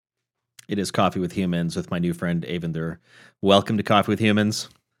It is Coffee with Humans with my new friend Avinder. Welcome to Coffee with Humans.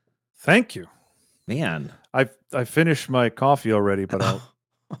 Thank you. Man, I finished my coffee already, but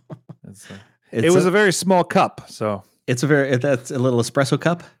it's, it it's was a a very small cup, so that's a little espresso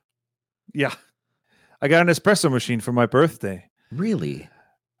cup. yeah. I got an espresso machine for my birthday Really?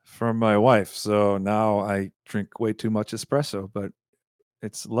 from my wife, so now I drink way too much espresso, but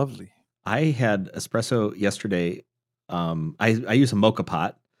it's lovely. I had espresso yesterday. I use a mocha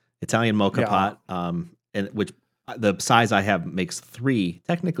pot, Italian mocha Yeah, pot, and which the size I have makes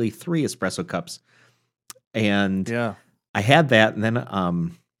technically three espresso cups. And yeah. I had that, and then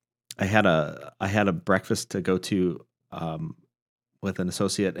I had a breakfast to go to with an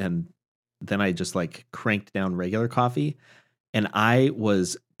associate, and then I just like cranked down regular coffee, and I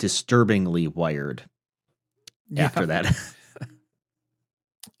was disturbingly wired Yeah. after that.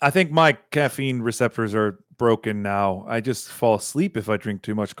 I think my caffeine receptors are broken now. I just fall asleep if I drink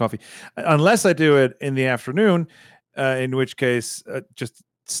too much coffee, unless I do it in the afternoon, in which case, just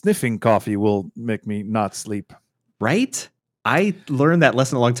sniffing coffee will make me not sleep. Right? I learned that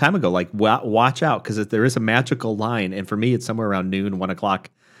lesson a long time ago. Like, watch out, because there is a magical line, and for me, it's somewhere around noon, 1 o'clock.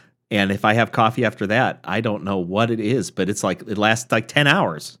 And if I have coffee after that, I don't know what it is, but it's like it lasts like 10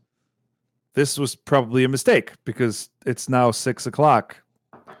 hours. This was probably a mistake because it's now 6 o'clock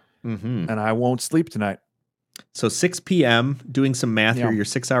Mm-hmm. and I won't sleep tonight. So 6 p.m. Doing some math Yeah. here, you're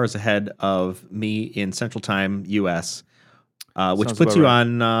 6 hours ahead of me in Central Time, U.S., which Sounds puts about you right.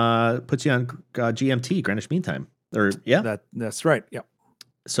 on GMT, Greenwich Mean Time. Or yeah. That's right. Yeah.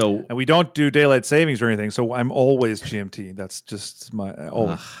 So And we don't do daylight savings or anything, so I'm always GMT. That's just my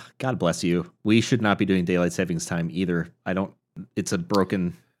always. God bless you. We should not be doing daylight savings time either. I don't. It's a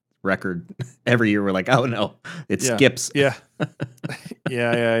broken record. Every year we're like, oh no, it Yeah. skips. Yeah.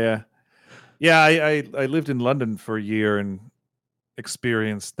 Yeah. Yeah, I lived in London for a year and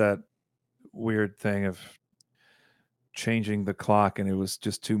experienced that weird thing of changing the clock, and it was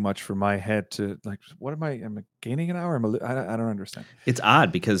just too much for my head to like. What am I gaining an hour? I don't understand. It's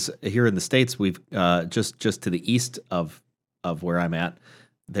odd because here in the States, we've just to the east of where I'm at,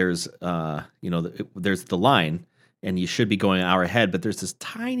 there's there's the line, and you should be going an hour ahead, but there's this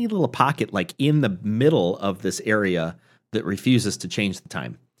tiny little pocket like in the middle of this area that refuses to change the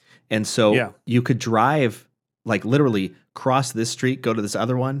time. And so Yeah. you could drive, like literally cross this street, go to this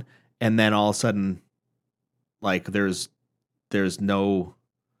other one, and then all of a sudden, like there's no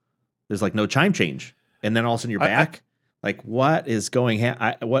there's like no chime change, and then all of a sudden you're I back. Like what is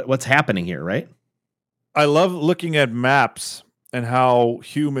what's happening here, right? I love looking at maps and how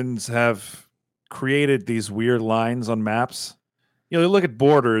humans have created these weird lines on maps. You know, you look at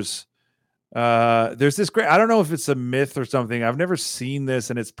borders. There's this great. I don't know if it's a myth or something. I've never seen this,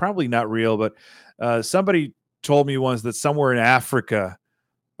 and it's probably not real. But somebody told me once that somewhere in Africa,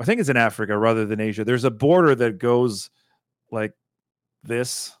 I think it's in Africa rather than Asia, there's a border that goes like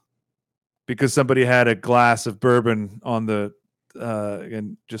this because somebody had a glass of bourbon on the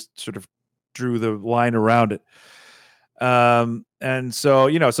and just sort of drew the line around it. And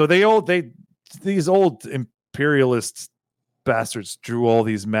so so these old imperialist bastards drew all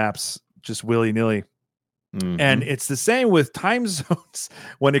these maps just willy nilly. And Mm-hmm. it's the same with time zones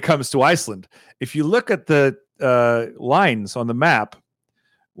when it comes to Iceland. If you look at the lines on the map,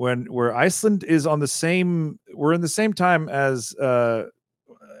 where Iceland is on the same, we're in the same time as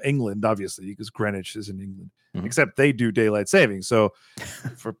England, obviously, because Greenwich is in England. Mhm. Except they do daylight saving. So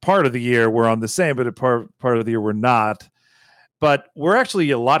for part of the year we're on the same, but a part of the year we're not. But we're actually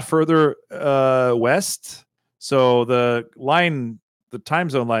a lot further west. So the time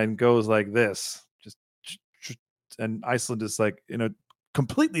zone line goes like this, just and Iceland is like in a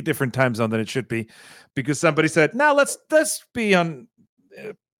completely different time zone than it should be, because somebody said, "Now let's be on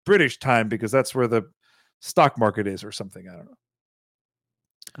British time because that's where the stock market is," or something. I don't know.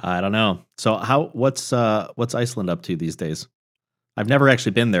 I don't know. So what's Iceland up to these days? I've never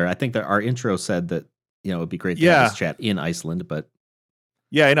actually been there. I think that our intro said that it'd be great to have this Yeah, chat in Iceland, but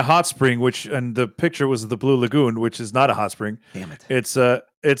yeah, in a hot spring, and the picture was the Blue Lagoon, which is not a hot spring. damn it. It's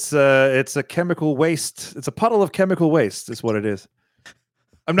a chemical waste. It's a puddle of chemical waste, is what it is.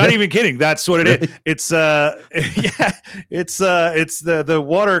 I'm not even kidding. That's what it is. Really? It's yeah, it's the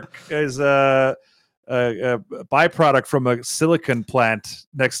water is a byproduct from a silicon plant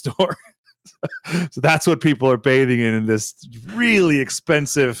next door. So that's what people are bathing in this really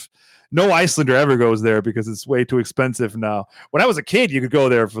expensive. No Icelander ever goes there because it's way too expensive now. When I was a kid, you could go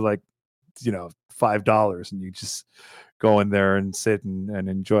there for like, $5, and you just go in there and sit and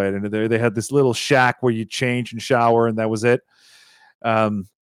enjoy it. And they had this little shack where you change and shower, and that was it.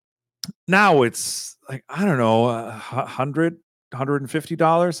 Now it's like, I don't know, 100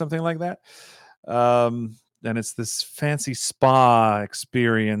 $150, something like that. And it's this fancy spa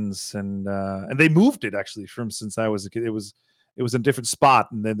experience, and they moved it actually from since I was a kid. It was in a different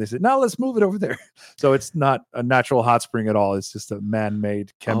spot, and then they said, "No, let's move it over there." So it's not a natural hot spring at all. It's just a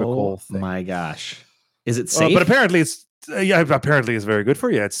man-made chemical thing. My gosh, is it But safe? apparently it's apparently it's very good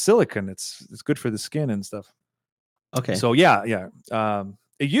for you. It's silicone. It's good for the skin and stuff. Okay. So yeah.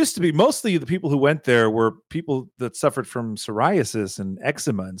 It used to be mostly the people who went there were people that suffered from psoriasis and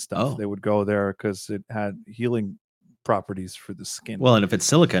eczema and stuff. Oh. They would go there because it had healing properties for the skin. Well, and if it's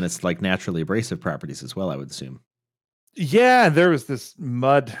silicone, it's like naturally abrasive properties as well, I would assume. Yeah, there was this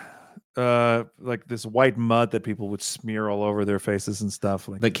mud, like this white mud that people would smear all over their faces and stuff.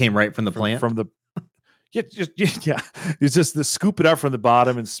 Like That came right from the plant? From the yeah. You just scoop it up from the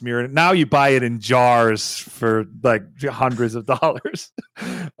bottom and smear it. Now you buy it in jars for like hundreds of dollars.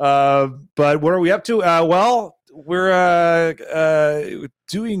 But what are we up to? Well, we're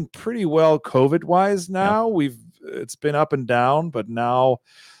doing pretty well COVID wise now. It's been up and down, but now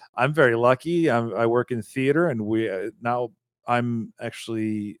I'm very lucky. I work in theater, and now I'm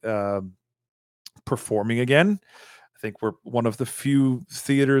actually performing again. I think we're one of the few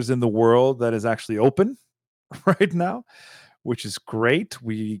theaters in the world that is actually open right now, which is great.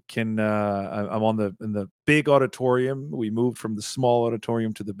 We can. I'm in the big auditorium. We moved from the small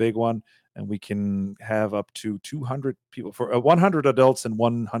auditorium to the big one, and we can have up to 200 people for 100 adults and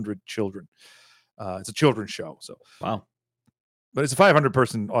 100 children. It's a children's show, so wow. But it's a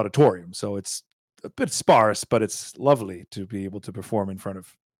 500-person auditorium, so it's a bit sparse, but it's lovely to be able to perform in front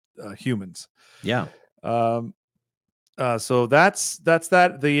of humans. Yeah. So that's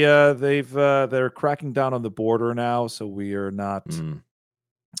that. They're cracking down on the border now, so we are not.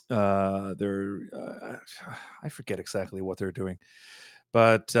 I forget exactly what they're doing,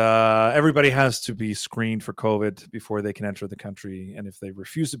 but everybody has to be screened for COVID before they can enter the country. And if they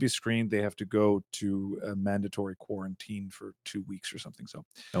refuse to be screened, they have to go to a mandatory quarantine for 2 weeks or something. So,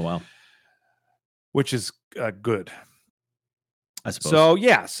 oh wow, which is good. I suppose. So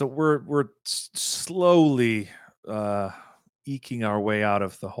yeah, so we're slowly eking our way out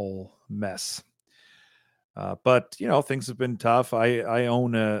of the whole mess. But things have been tough. I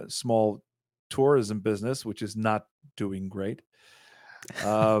own a small tourism business, which is not doing great. Is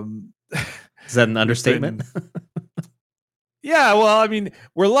that an understatement? Yeah, well, I mean,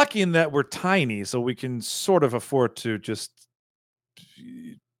 we're lucky in that we're tiny, so we can sort of afford to just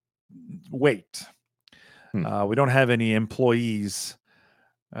wait. We don't have any employees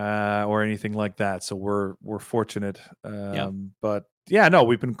or anything like that, so we're fortunate. But yeah, no,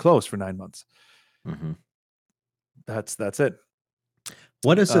 we've been closed for 9 months. Mm-hmm. That's it.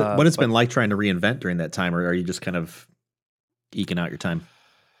 What is it? What it's been like trying to reinvent during that time, or are you just kind of eking out your time?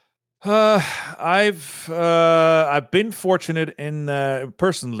 I've been fortunate in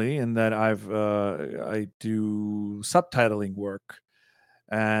personally in that I do subtitling work,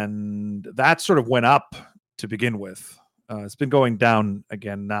 and that sort of went up to begin with. It's been going down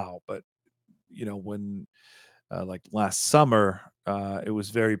again now, but when like last summer, it was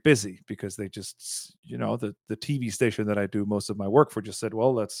very busy because they just the TV station that I do most of my work for just said,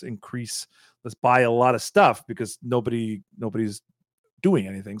 well, let's buy a lot of stuff because nobody's doing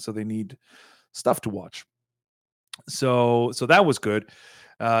anything, so they need stuff to watch. So that was good.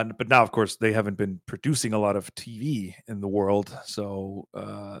 But now, of course, they haven't been producing a lot of TV in the world, so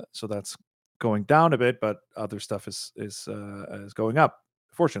that's going down a bit. But other stuff is going up.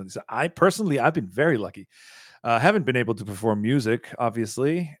 Fortunately, so I've been very lucky. Haven't been able to perform music,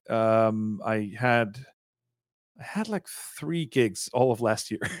 obviously. I had like 3 gigs all of last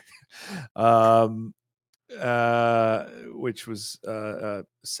year. Which was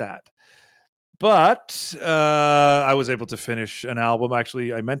sad. But I was able to finish an album.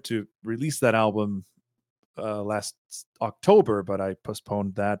 Actually, I meant to release that album last October, but I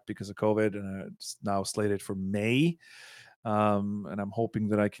postponed that because of COVID, and it's now slated for May. And I'm hoping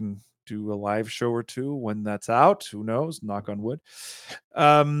that I can do a live show or 2 when that's out. Who knows? Knock on wood.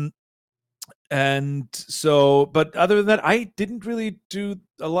 And so, but other than that, I didn't really do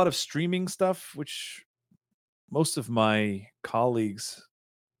a lot of streaming stuff, which most of my colleagues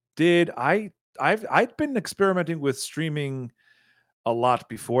did. I'd been experimenting with streaming a lot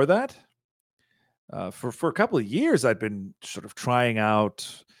before that. For a couple of years, I'd been sort of trying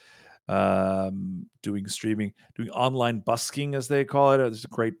out doing streaming, doing online busking, as they call it. There's a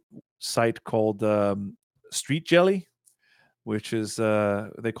great site called Street Jelly, which is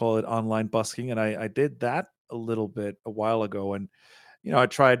they call it online busking, and I did that a little bit a while ago, and I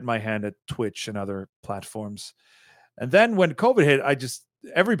tried my hand at Twitch and other platforms. And then when COVID hit, I just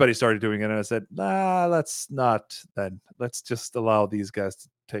everybody started doing it, and I said, nah, let's not. Then let's just allow these guys to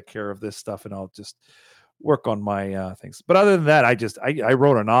take care of this stuff, and I'll just work on my things. But other than that, I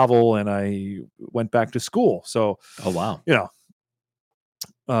wrote a novel and I went back to school. So Oh wow. you know,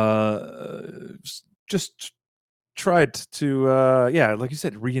 just tried to like you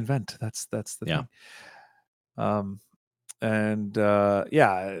said, reinvent. That's the Yeah. thing. And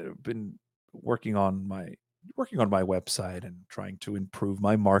I've been working on my website and trying to improve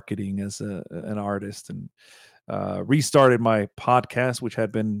my marketing as an artist, and restarted my podcast, which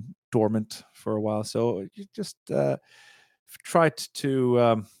had been dormant for a while. So you just tried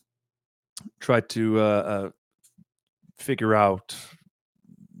to figure out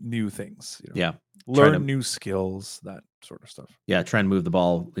new things. Yeah. Learn to- new skills, that sort of stuff. Yeah. Try and move the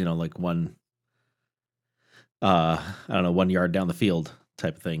ball, like one, I don't know, 1 yard down the field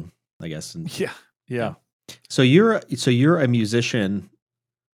type of thing, I guess. And Yeah. so you're a musician,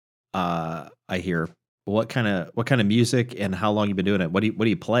 I hear. What kind of music and how long you been doing it? What do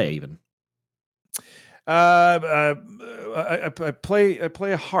you play even? I play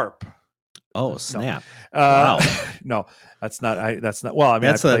a harp. Oh, snap. Wow. Wow. No, that's not. That's not. Well, I mean,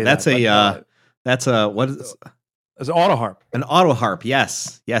 That's I play that's that, a but, that's a what is it's an auto harp. an auto harp?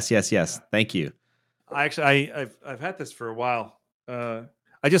 Yes. Thank you. I've had this for a while. I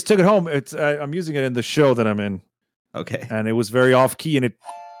just took it home. I'm using it in the show that I'm in, Okay. and it was very off key. And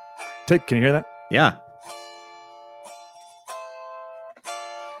can you hear that? Yeah.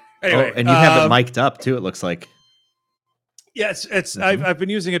 Anyway, and you have it mic'd up too. It looks like. Yes, it's. Mhm. I've been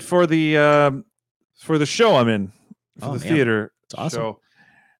using it for the show I'm in, for Oh, the man. theater It's awesome. show,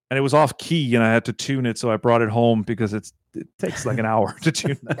 and it was off key, and I had to tune it, so I brought it home because it takes like an hour to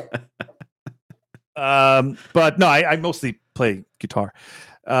tune that. But no, I mostly play guitar,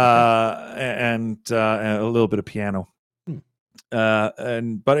 and a little bit of piano. But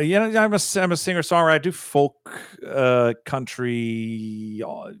I'm a singer songwriter. I do folk, country,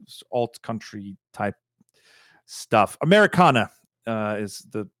 alt country type stuff. Americana is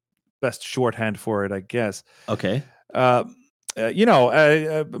the best shorthand for it, I guess. Okay. I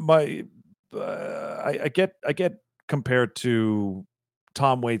get compared to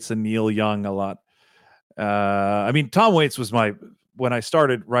Tom Waits and Neil Young a lot. I mean, Tom Waits was when I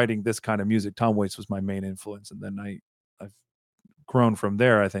started writing this kind of music, Tom Waits was my main influence, and then I've grown from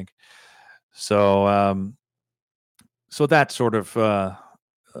there, I think. So so that sort of a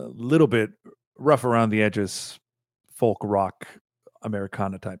little bit rough around the edges, folk rock,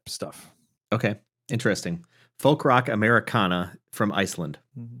 Americana type stuff. Okay. Interesting. Folk rock Americana from Iceland.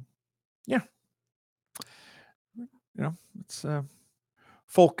 Yeah. It's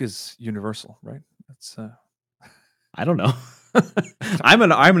folk is universal, right? It's I don't know. I'm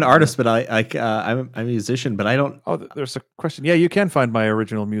an artist, but I'm a musician, but I don't. Oh, there's a question. Yeah, you can find my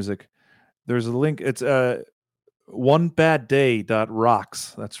original music. There's a link. It's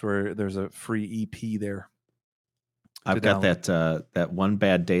onebadday.rocks. That's where there's a free EP there. I've got that one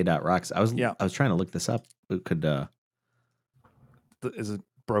bad day.rocks. I was trying to look this up. It could. Is it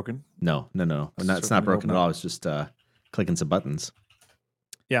broken? No. It's not broken at all. It's just clicking some buttons.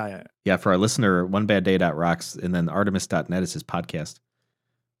 Yeah. For our listener, onebadday.rocks, and then artemis.net is his podcast.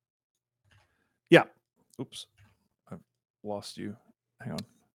 Yeah. Oops. I lost you. Hang on.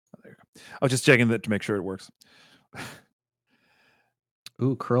 Oh, there you go. I was just checking that to make sure it works.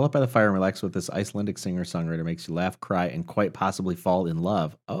 Ooh, curl up by the fire and relax with this Icelandic singer-songwriter. Makes you laugh, cry, and quite possibly fall in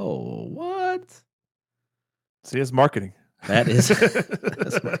love. Oh, what? See, it's marketing. That is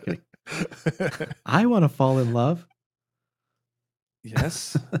that's marketing. I want to fall in love.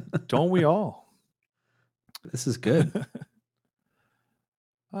 Yes. Don't we all? This is good.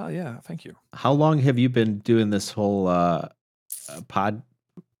 Yeah, thank you. How long have you been doing this whole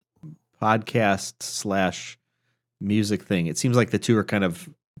podcast / music thing? It seems like the two are kind of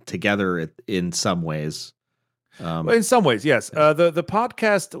together in some ways. Well, in some ways, yes. The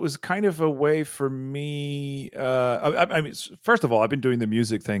podcast was kind of a way for me. I mean, first of all, I've been doing the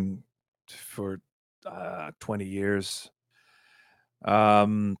music thing for 20 years.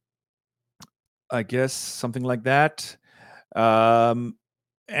 I guess something like that. And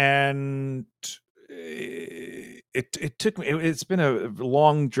it took me. It's been a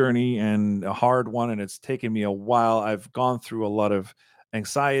long journey and a hard one, and it's taken me a while. I've gone through a lot of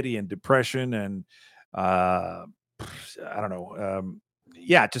anxiety and depression, and I don't know.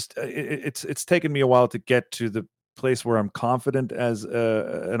 Just it's taken me a while to get to the place where I'm confident as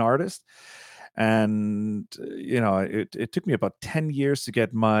an artist. And it took me about 10 years to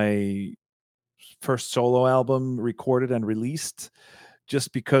get my first solo album recorded and released,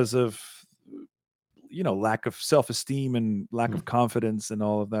 just because of lack of self-esteem and lack of confidence and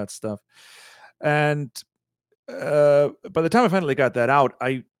all of that stuff. And by the time I finally got that out,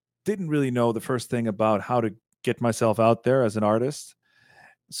 I didn't really know the first thing about how to get myself out there as an artist.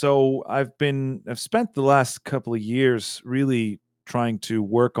 So I've spent the last couple of years really trying to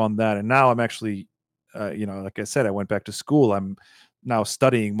work on that. And now I'm actually, like I said, I went back to school. I'm now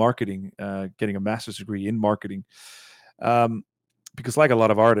studying marketing, getting a master's degree in marketing. Because like a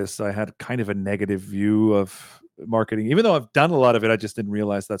lot of artists, I had kind of a negative view of marketing. Even though I've done a lot of it, I just didn't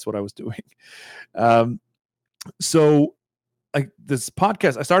realize that's what I was doing. So this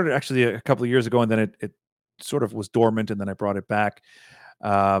podcast, I started actually a couple of years ago, and then it sort of was dormant, and then I brought it back.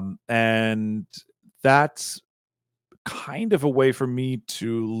 And that's kind of a way for me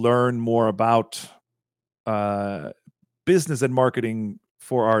to learn more about business and marketing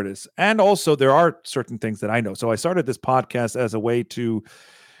for artists. And also there are certain things that I know. So I started this podcast as a way to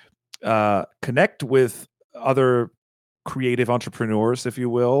connect with other creative entrepreneurs, if you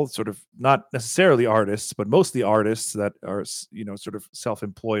will, sort of not necessarily artists, but mostly artists that are, sort of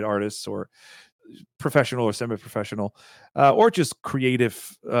self-employed artists or professional or semi-professional, or just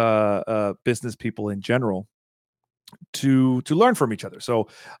creative business people in general, to learn from each other. So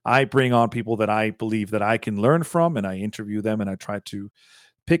I bring on people that I believe that I can learn from, and I interview them, and I try to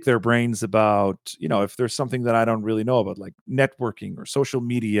pick their brains about, if there's something that I don't really know about, like networking or social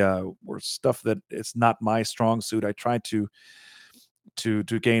media or stuff that it's not my strong suit. I try to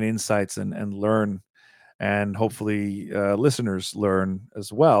gain insights and learn, and hopefully listeners learn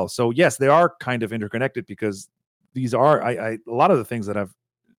as well. So yes, they are kind of interconnected, because these are a lot of the things that I've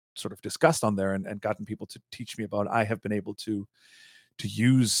sort of discussed on there and gotten people to teach me about, I have been able to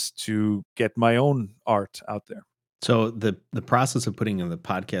use to get my own art out there. So the process of putting the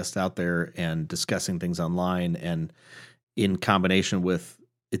podcast out there and discussing things online, and in combination with,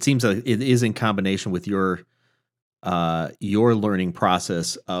 it seems like it is in combination with your learning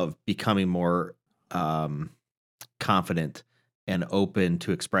process of becoming more confident and open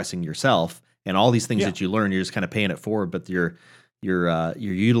to expressing yourself, and all these things that you learn, you're just kind of paying it forward, but you're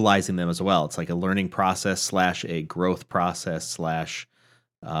utilizing them as well. It's like a learning process / a growth process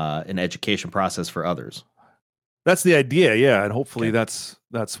 / an education process for others. That's the idea, yeah, and hopefully that's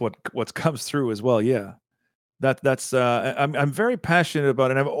what comes through as well. Yeah, that's I'm very passionate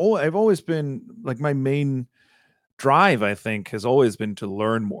about it. And I've always been, like, my main drive, I think, has always been to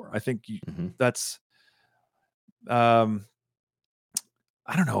learn more. I think that's I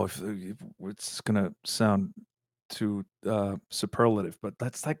don't know if it's gonna sound too superlative, but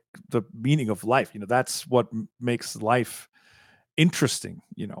that's like the meaning of life. That's what makes life interesting.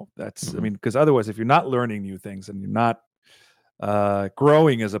 That's I mean, because otherwise, if you're not learning new things and you're not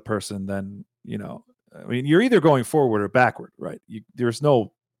growing as a person, then I mean, you're either going forward or backward, right? There's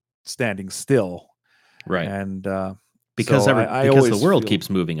no standing still, right? And because the world keeps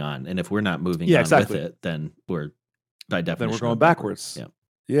moving on, and if we're not moving on with it, then we're by definition then we're going backwards.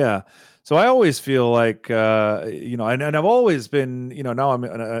 Yeah. So I always feel like, and I've always been, now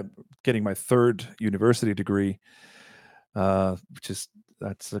I'm getting my third university degree, which is,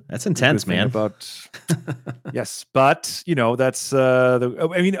 that's intense, man. Yes. But, that's,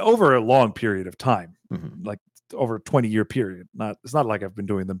 over a long period of time, like over a 20-year period. It's not like I've been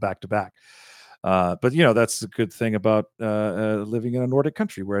doing them back to back. But that's a good thing about living in a Nordic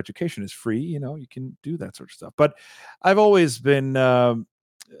country where education is free. You can do that sort of stuff. But I've always been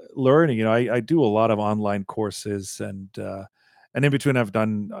learning. I do a lot of online courses, and in between I've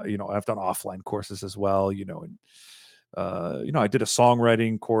done offline courses as well. And I did a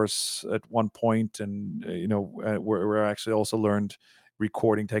songwriting course at one point, and where I actually also learned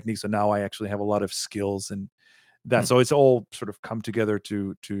recording techniques. So now I actually have a lot of skills and that. So it's all sort of come together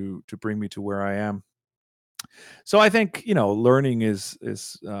to bring me to where I am. So I think learning is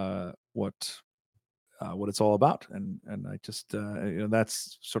what it's all about, and I just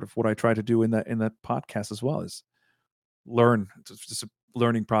that's sort of what I try to do in that podcast as well, is learn. It's just a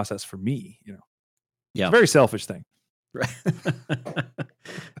learning process for me. Yeah, it's a very selfish thing. Right.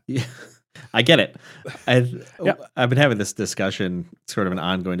 Yeah, I get it. I've been having this discussion, sort of an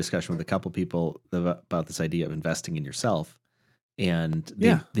ongoing discussion with a couple people about this idea of investing in yourself, and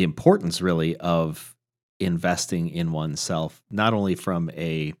the importance really of investing in oneself, not only from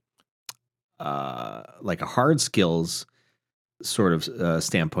a like a hard skills sort of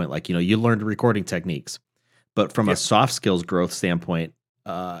standpoint, like you learned recording techniques, but from a soft skills growth standpoint,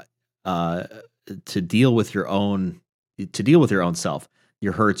 to deal with your own self,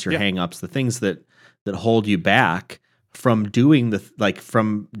 your hurts, your hang-ups, the things that hold you back from doing the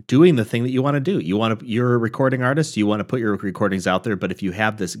thing that you want to do. You're a recording artist, you want to put your recordings out there, but if you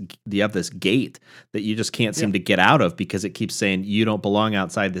have this gate that you just can't seem to get out of because it keeps saying you don't belong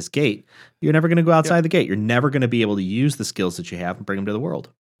outside this gate, you're never going to go outside the gate. You're never going to be able to use the skills that you have and bring them to the world.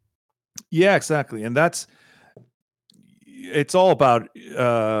 Yeah, exactly. And it's all about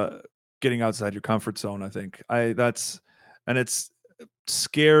getting outside your comfort zone, I think. And it's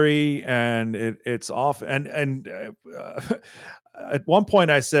scary, and it's off. And at one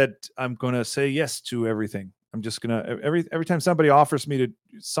point I said, I'm going to say yes to everything. I'm just going to, every time somebody offers me to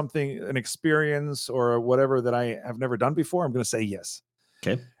something, an experience or whatever that I have never done before, I'm going to say yes.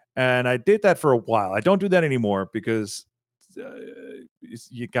 Okay. And I did that for a while. I don't do that anymore because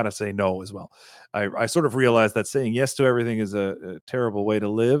you got to say no as well. I sort of realized that saying yes to everything is a terrible way to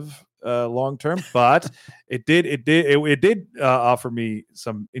live long term, but it did offer me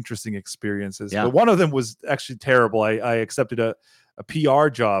some interesting experiences. Yeah. But one of them was actually terrible. I accepted a PR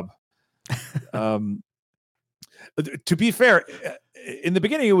job. To be fair, in the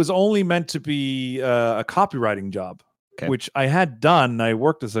beginning, it was only meant to be a copywriting job, which I had done. I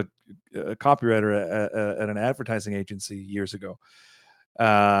worked as a copywriter at an advertising agency years ago.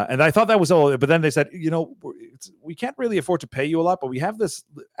 And I thought that was all, but then they said, we can't really afford to pay you a lot, but we have this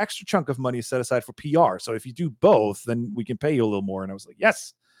extra chunk of money set aside for PR. So if you do both, then we can pay you a little more. And I was like,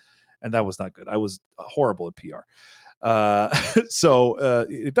 yes. And that was not good. I was horrible at PR. So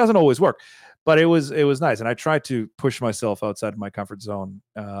it doesn't always work, but it was nice. And I tried to push myself outside of my comfort zone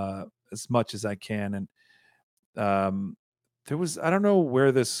as much as I can. And I don't know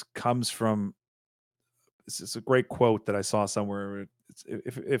where this comes from. This is a great quote that I saw somewhere.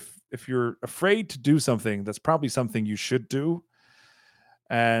 If you're afraid to do something, that's probably something you should do.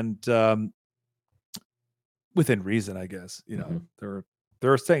 And within reason, I guess, there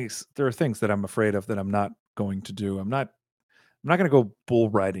are things that I'm afraid of that I'm not going to do. I'm not going to go bull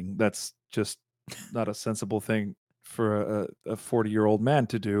riding. That's just not a sensible thing for a 40-year-old man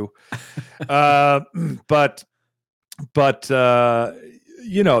to do. But there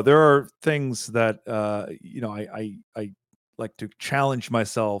are things that I like to challenge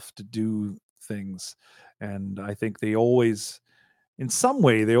myself to do things, and I think they always, in some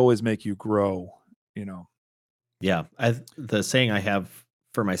way, they always make you grow. Yeah, the saying I have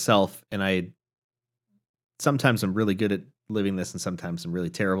for myself, and sometimes I'm really good at living this, and sometimes I'm really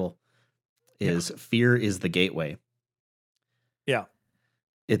terrible. Is fear is the gateway. Yeah,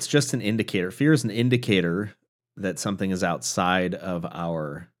 it's just an indicator. Fear is an indicator that something is outside of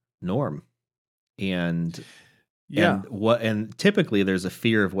our norm. And typically there's a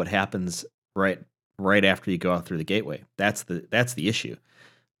fear of what happens right after you go out through the gateway. That's the issue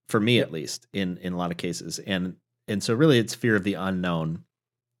for me, at least in a lot of cases. And so really it's fear of the unknown,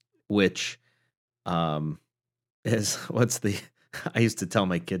 which is I used to tell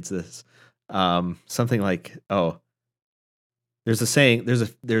my kids this, something like, there's a saying,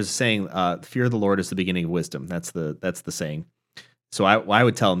 fear of the Lord is the beginning of wisdom. That's the saying. So I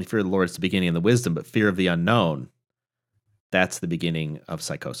would tell them, fear of the Lord is the beginning of the wisdom, but fear of the unknown, that's the beginning of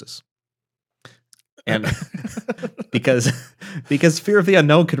psychosis. And because fear of the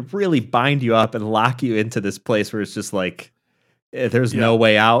unknown could really bind you up and lock you into this place where it's just like, there's no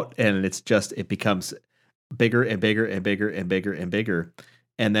way out. And it becomes bigger and bigger and bigger and bigger and bigger.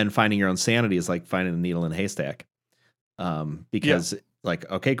 And then finding your own sanity is like finding a needle in a haystack. Because like,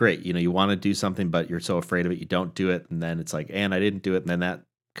 okay, great. You want to do something, but you're so afraid of it. You don't do it. And then it's like, and I didn't do it. And then that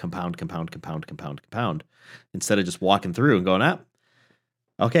compound, instead of just walking through and going,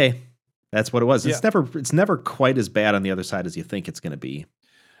 okay, that's what it was. It's never quite as bad on the other side as you think it's going to be.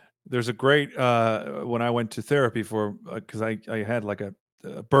 There's a great, when I went to therapy cause I had like a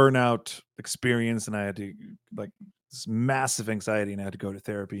burnout experience, and I had to like this massive anxiety, and I had to go to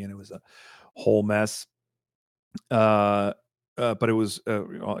therapy, and it was a whole mess. But it was,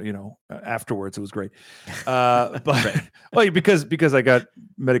 afterwards it was great. But well, because I got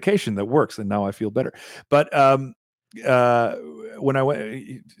medication that works, and now I feel better. But when I went,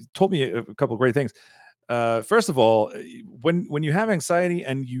 he told me a couple of great things. First of all, when you have anxiety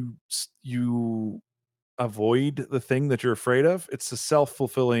and you avoid the thing that you're afraid of, it's a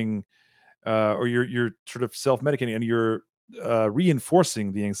self-fulfilling, or you're sort of self-medicating, and you're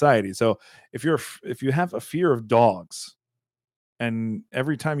reinforcing the anxiety. So if you have a fear of dogs, and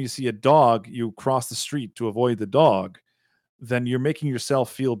every time you see a dog, you cross the street to avoid the dog, then you're making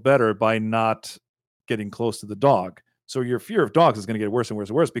yourself feel better by not getting close to the dog. So your fear of dogs is going to get worse and worse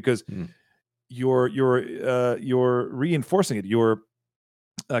and worse because you're reinforcing it. You're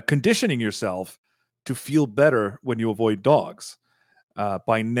conditioning yourself to feel better when you avoid dogs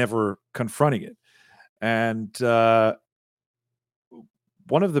by never confronting it. And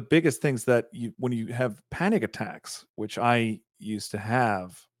one of the biggest things that when you have panic attacks, which I used to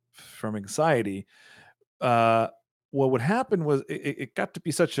have from anxiety, what would happen was it got to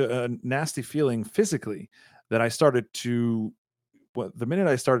be such a nasty feeling physically that I started to, well, the minute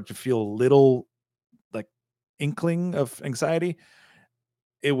I started to feel a little like inkling of anxiety,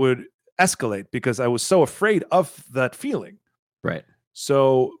 it would escalate because I was so afraid of that feeling. Right.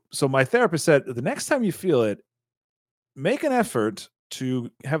 So my therapist said, the next time you feel it, make an effort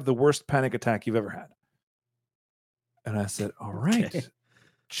to have the worst panic attack you've ever had. And I said, all right, Okay.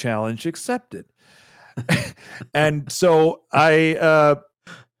 challenge accepted. And so I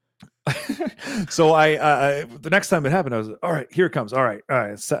the next time it happened, I was all right, here it comes. All right.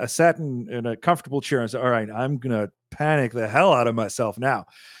 I sat in a comfortable chair and said, all right, I'm going to panic the hell out of myself now.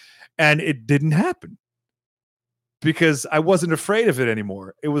 And it didn't happen because I wasn't afraid of it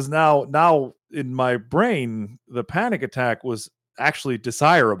anymore. It was now in my brain, the panic attack was actually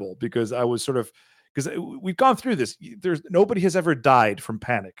desirable because I was because we've gone through this. Nobody has ever died from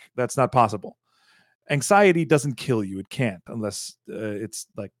panic. That's not possible. Anxiety doesn't kill you. It can't unless it's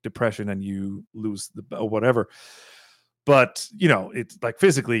like depression and you lose or whatever. But, it's like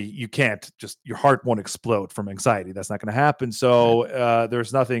physically you can't your heart won't explode from anxiety. That's not going to happen. So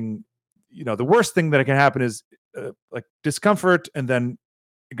there's nothing, the worst thing that can happen is like discomfort and then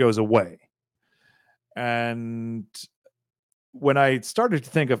it goes away. And when I started to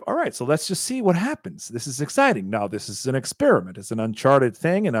think of, all right, so let's just see what happens. This is exciting. Now, this is an experiment. It's an uncharted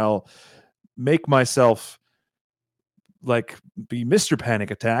thing. And I'll make myself like be Mr.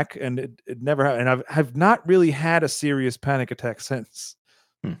 Panic Attack. And it never happened. And I've not really had a serious panic attack since,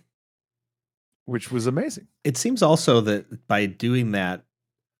 which was amazing. It seems also that by doing that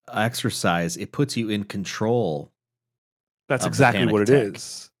exercise, it puts you in control. That's exactly what it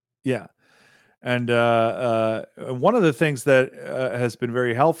is. Yeah. And one of the things that has been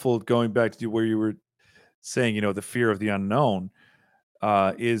very helpful, going back to where you were saying, the fear of the unknown,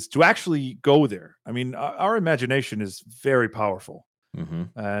 is to actually go there. I mean, our imagination is very powerful. Mm-hmm.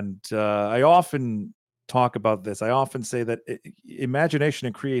 And I often talk about this. I often say that imagination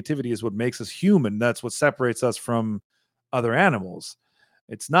and creativity is what makes us human. That's what separates us from other animals.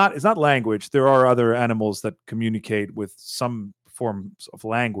 It's not language. There are other animals that communicate with some forms of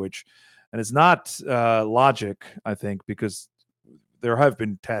language. And it's not logic, I think, because there have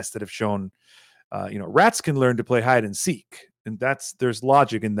been tests that have shown, rats can learn to play hide and seek, and there's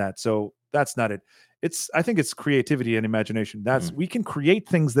logic in that. So that's not it. I think it's creativity and imagination. We can create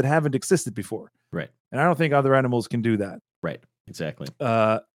things that haven't existed before. Right. And I don't think other animals can do that. Right. Exactly.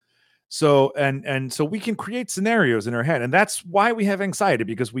 So we can create scenarios in our head, and that's why we have anxiety,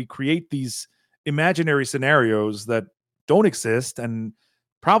 because we create these imaginary scenarios that don't exist and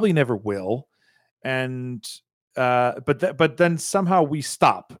probably never will. And but then somehow we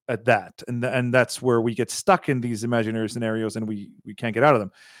stop at that, and that's where we get stuck in these imaginary scenarios, and we can't get out of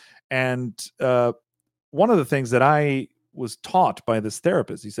them. And one of the things that I was taught by this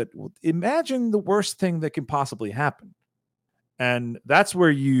therapist, he said, well, imagine the worst thing that can possibly happen. And that's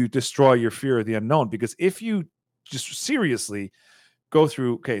where you destroy your fear of the unknown, because if you just seriously go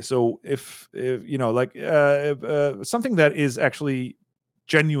through, okay, so if something that is actually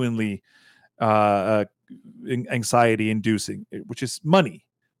genuinely anxiety inducing, which is money.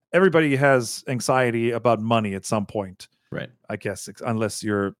 Everybody has anxiety about money at some point, right? I guess, unless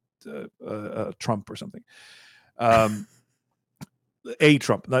you're Trump or something. A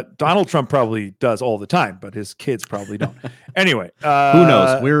Trump. Donald Trump probably does all the time, but his kids probably don't. Anyway, who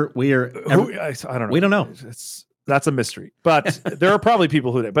knows? I don't know. We don't know. That's a mystery. But there are probably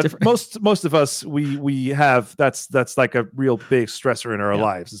people who do. But most of us, we have that's like a real big stressor in our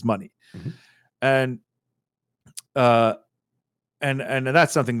lives is money. Mm-hmm. And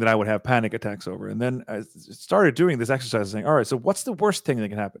that's something that I would have panic attacks over. And then I started doing this exercise, saying, all right, so what's the worst thing that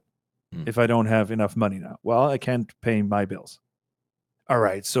can happen if I don't have enough money now? Well, I can't pay my bills. All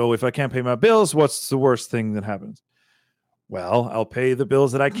right, so if I can't pay my bills, what's the worst thing that happens? Well, I'll pay the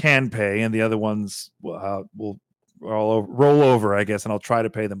bills that I can pay, and the other ones will roll over, I guess, and I'll try to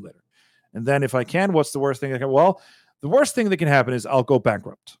pay them later. And then if I can, what's the worst thing that can? Well, the worst thing that can happen is I'll go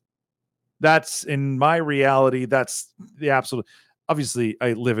bankrupt. That's in my reality. That's the absolute. Obviously,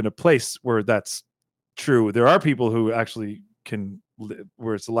 I live in a place where that's true. There are people who actually can live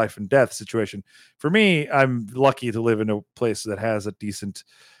where it's a life and death situation. For me, I'm lucky to live in a place that has a decent,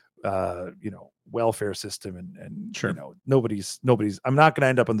 welfare system, and sure. Nobody's. I'm not going to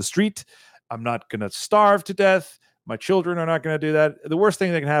end up on the street. I'm not going to starve to death. My children are not going to do that. The worst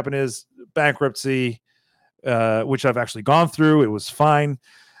thing that can happen is bankruptcy, which I've actually gone through. It was fine.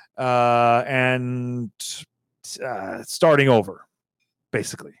 And starting over.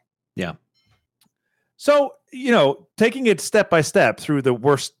 basically. Yeah. So, taking it step by step through the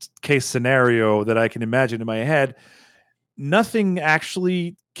worst case scenario that I can imagine in my head, nothing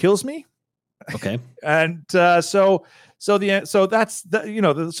actually kills me. Okay. And so that's so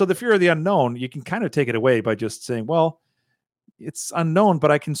the fear of the unknown, you can kind of take it away by just saying, well, it's unknown,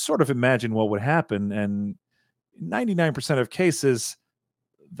 but I can sort of imagine what would happen. And 99% of cases,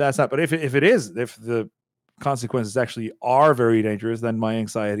 that's not. But if the consequences actually are very dangerous, then my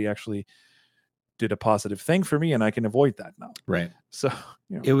anxiety actually did a positive thing for me, and I can avoid that now. Right. So,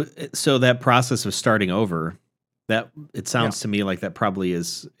 So that process of starting over, that it sounds Yeah. to me like that probably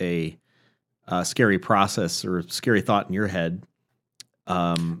is a scary process or scary thought in your head.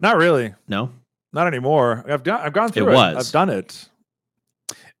 Not really. No, Not anymore. I've gone through It it. was. I've done it.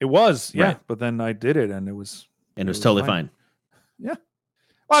 It was, yeah. Right. But then I did it, and it was totally fine. Yeah.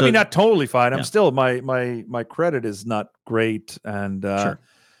 Well, So- I mean, not totally fine. I'm Yeah. still my credit is not great, and Sure.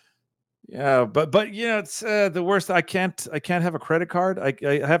 yeah, but it's the worst. I can't have a credit card.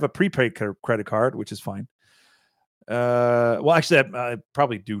 I have a prepaid credit card, which is fine. Well, actually, I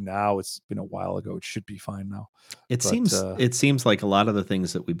probably do now. It's been a while ago. It should be fine now. It But, seems like a lot of the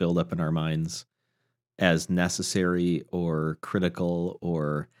things that we build up in our minds as necessary or critical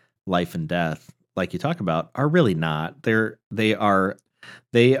or life and death, like you talk about, are really not. They are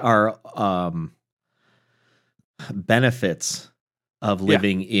benefits of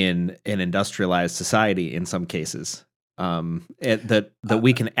living in an industrialized society in some cases, that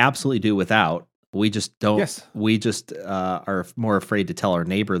we can absolutely do without. We just don't. Yes. We just are more afraid to tell our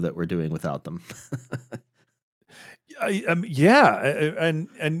neighbor that we're doing without them. Yeah, and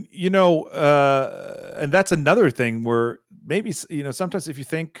and that's another thing where maybe sometimes if you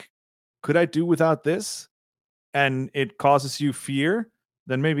think, could I do without this, and it causes you fear,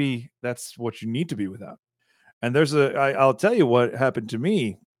 then maybe that's what you need to be without. And I'll tell you what happened to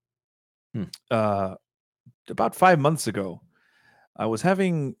me. About 5 months ago, I was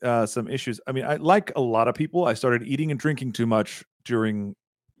having some issues. I mean, like a lot of people, I started eating and drinking too much during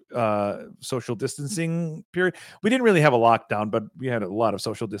social distancing period. We didn't really have a lockdown, but we had a lot of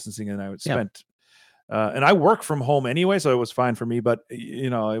social distancing, and I would spent and I work from home anyway, so it was fine for me. But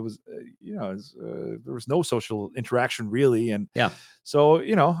it was there was no social interaction really, and so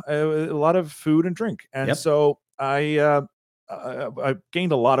a lot of food and drink, and so I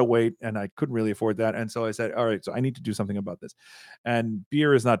gained a lot of weight, and I couldn't really afford that, and so I said, all right, so I need to do something about this, and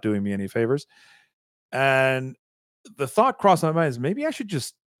beer is not doing me any favors, and the thought crossed my mind is maybe I should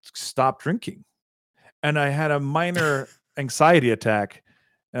just stop drinking. And I had a minor anxiety attack,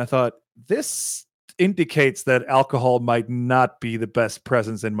 and I thought, this indicates that alcohol might not be the best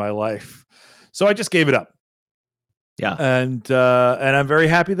presence in my life. So I just gave it up. Yeah. And I'm very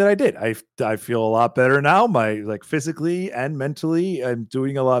happy that I did. I feel a lot better now. Physically and mentally, I'm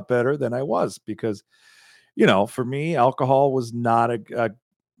doing a lot better than I was, because for me, alcohol was not a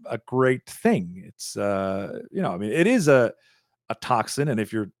great thing. It's I mean, it is a toxin, and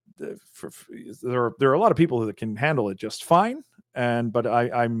if you're there are a lot of people that can handle it just fine, but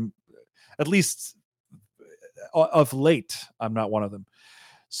I'm at least of late, I'm not one of them.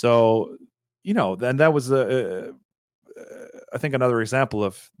 So then that was I think another example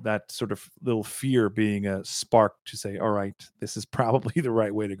of that sort of little fear being a spark to say, all right, this is probably the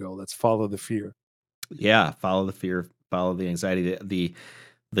right way to go. Let's follow the fear. Yeah, follow the fear, follow the anxiety.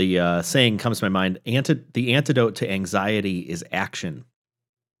 The saying comes to my mind: the antidote to anxiety is action.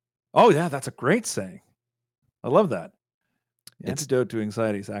 Oh yeah, that's a great saying. I love that. Antidote to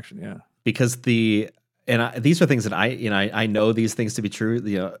anxiety is action. Yeah, because these are things that I know these things to be true.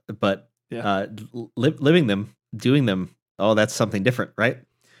 But living them, doing them, oh, that's something different, right?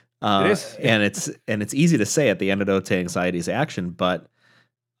 It is, and it's easy to say at the antidote to anxiety is action, but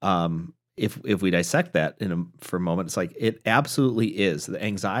if we dissect that for a moment, it's like it absolutely is. The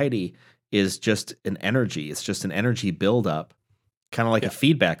anxiety is just an energy. It's just an energy buildup, kind of like a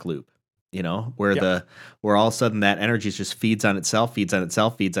feedback loop, where where all of a sudden that energy just feeds on itself, feeds on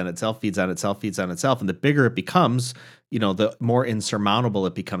itself, feeds on itself, feeds on itself, feeds on itself. And the bigger it becomes, the more insurmountable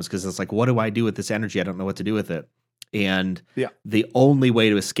it becomes, because it's like, what do I do with this energy? I don't know what to do with it. And the only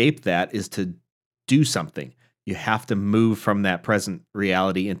way to escape that is to do something. You have to move from that present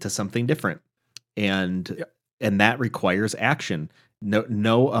reality into something different. And that requires action.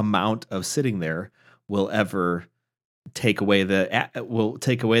 No amount of sitting there will ever take away the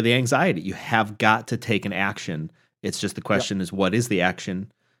anxiety. You have got to take an action. It's just the question is, what is the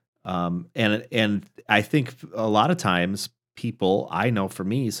action? And I think a lot of times people, I know for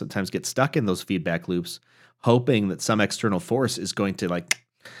me, sometimes get stuck in those feedback loops, hoping that some external force is going to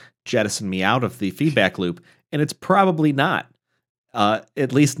jettison me out of the feedback loop. And it's probably not.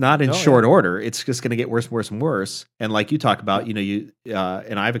 At least not in No, short yeah. order. It's just going to get worse and worse and worse. And like you talk about, you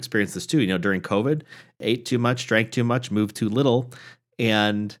and I've experienced this too. During COVID, ate too much, drank too much, moved too little,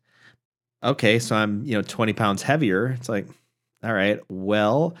 and okay, so I'm 20 pounds heavier. It's like, all right,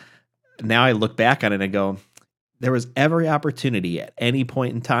 well, now I look back on it and go, there was every opportunity at any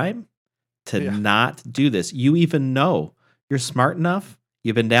point in time to Yeah. not do this. You even know you're smart enough.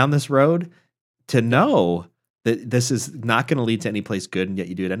 You've been down this road to know that this is not going to lead to any place good, and yet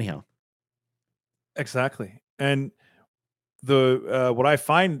you do it anyhow. Exactly. And the what I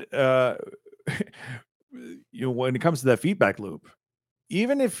find when it comes to that feedback loop,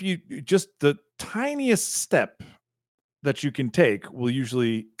 even if you just the tiniest step that you can take will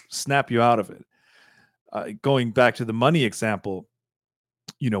usually snap you out of it. Going back to the money example,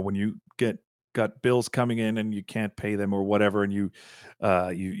 when you got bills coming in and you can't pay them or whatever, and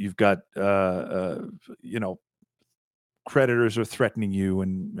you've got creditors are threatening you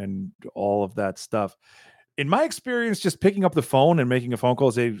and all of that stuff. In my experience, just picking up the phone and making a phone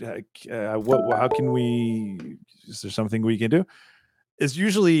call, say, how can we? Is there something we can do? Is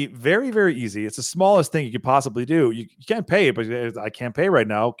usually very, very easy. It's the smallest thing you could possibly do. You can't pay it, but I can't pay right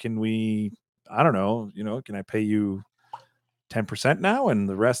now. Can we? I don't know. Can I pay you 10% now and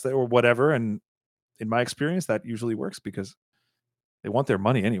the rest or whatever? And in my experience, that usually works because they want their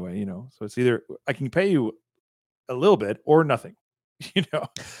money anyway. So it's either I can pay you a little bit or nothing. you know,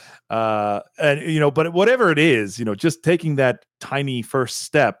 and but whatever it is, just taking that tiny first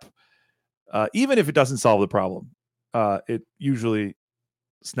step, even if it doesn't solve the problem, it usually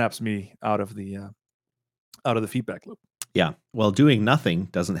snaps me out of the feedback loop. Yeah. Well, doing nothing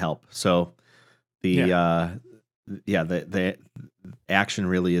doesn't help. So the the action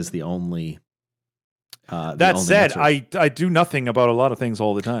really is the only. That only said, answer. I do nothing about a lot of things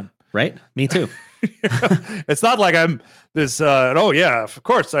all the time. Right? Me too. It's not like I'm this. Oh yeah, of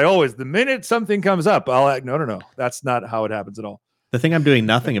course. The minute something comes up, I'll act. No. That's not how it happens at all. The thing I'm doing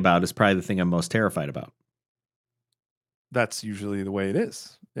nothing about is probably the thing I'm most terrified about. That's usually the way it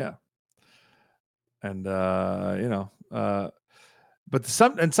is. Yeah. And but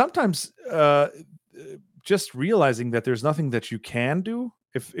sometimes just realizing that there's nothing that you can do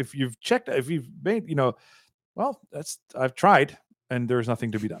if you've made well, I've tried and there's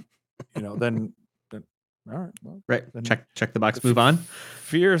nothing to be done. Then all right, well, right. then Check the box. Move on.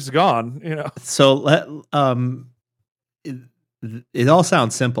 Fear's gone. So it all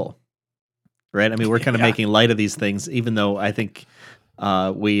sounds simple, right? I mean, we're kind of making light of these things, even though I think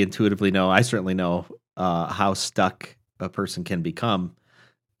we intuitively know. I certainly know how stuck a person can become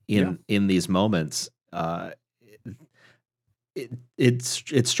in these moments. It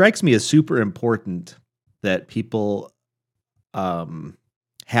strikes me as super important that people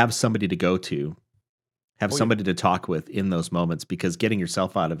have somebody to go to, have somebody to talk with in those moments, because getting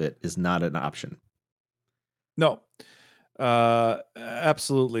yourself out of it is not an option. No,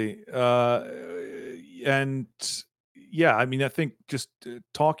 absolutely. And yeah, I mean, I think just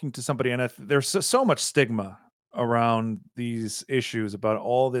talking to somebody, and there's so much stigma around these issues about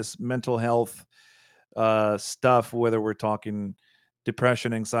all this mental health stuff, whether we're talking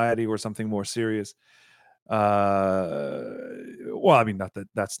depression, anxiety, or something more serious. Well, I mean, not that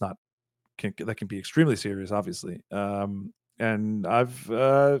that can be extremely serious, obviously. And I've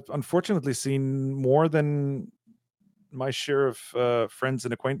unfortunately seen more than my share of friends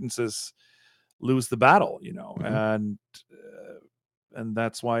and acquaintances lose the battle, Mhm. and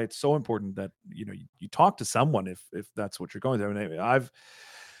that's why it's so important that you talk to someone if that's what you're going through. I mean, I've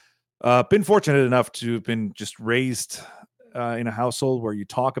been fortunate enough to have been just raised in a household where you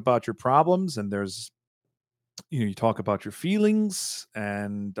talk about your problems, and there's you talk about your feelings,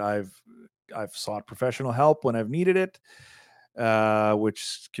 and I've sought professional help when I've needed it,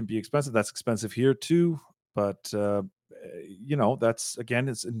 which can be expensive. That's expensive here too, but that's again,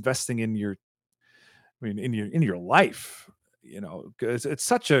 it's investing in your, I mean, in your life. 'Cause it's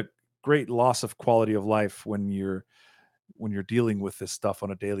such a great loss of quality of life when you're dealing with this stuff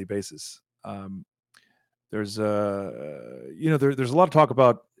on a daily basis. There's there's a lot of talk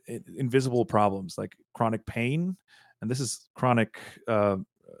about invisible problems like chronic pain, and this is chronic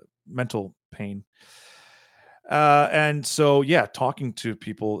mental pain. And so, yeah, talking to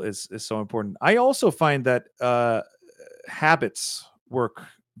people is so important. I also find that habits work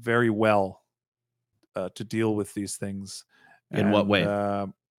very well to deal with these things, In what and way?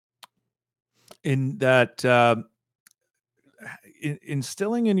 in that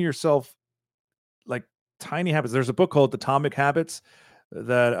instilling in yourself like tiny habits. There's a book called Atomic Habits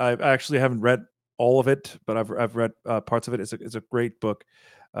that I actually haven't read all of it, but I've read parts of it. It's a great book,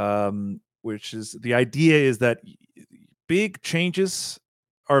 which is the idea is that big changes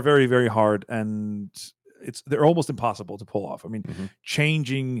are very, very hard, and they're almost impossible to pull off. I mean, Mhm.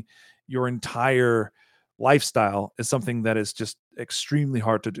 changing your entire lifestyle is something that is just extremely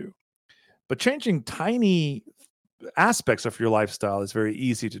hard to do. But changing tiny aspects of your lifestyle is very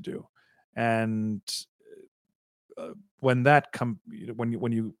easy to do. And when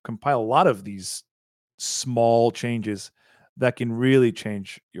when you compile a lot of these small changes, that can really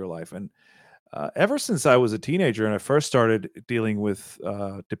change your life. And ever since I was a teenager and I first started dealing with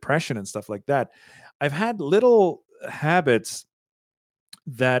depression and stuff like that, I've had little habits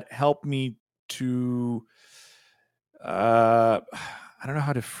that help me to I don't know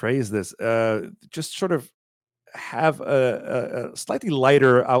how to phrase this. Just sort of have a slightly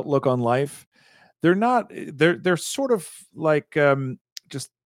lighter outlook on life. They're not. They're sort of like just.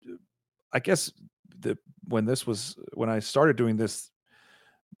 I guess the when I started doing this,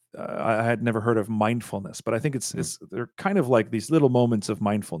 I had never heard of mindfulness, but I think Mm. it's they're kind of like these little moments of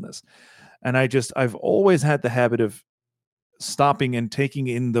mindfulness, and I've always had the habit of stopping and taking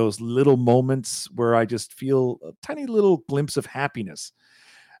in those little moments where I just feel a tiny little glimpse of happiness.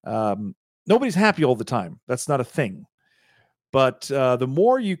 Um, Nobody's happy all the time. That's not a thing. But the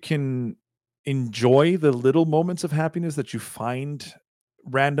more you can enjoy the little moments of happiness that you find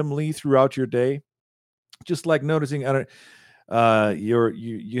randomly throughout your day, just like noticing, I don't,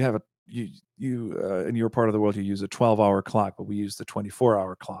 you have a you in your part of the world you use a 12-hour clock, but we use the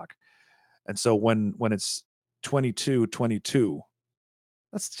 24-hour clock. And so when it's 22:22,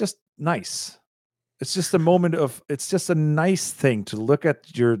 that's just nice. It's just a moment of it's just a nice thing to look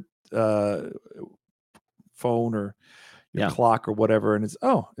at your uh, phone or your Yeah. clock or whatever, and it's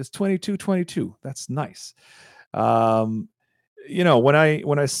 22:22. That's nice. Um, when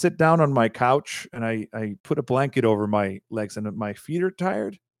I sit down on my couch and I put a blanket over my legs and my feet are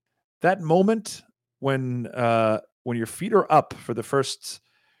tired, that moment when your feet are up for the first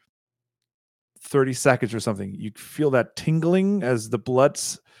 30 seconds or something, you feel that tingling as the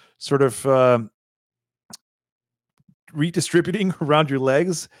blood's sort of redistributing around your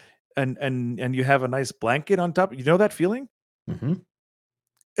legs, and you have a nice blanket on top. You know that feeling? Hmm.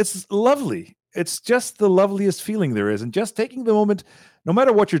 It's lovely. It's just the loveliest feeling there is. And just taking the moment, no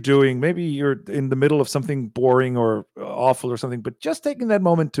matter what you're doing, maybe you're in the middle of something boring or awful or something, but just taking that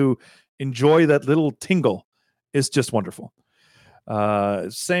moment to enjoy that little tingle is just wonderful.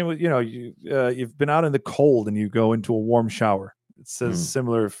 Same with, you've been out in the cold and you go into a warm shower. It's a Mm.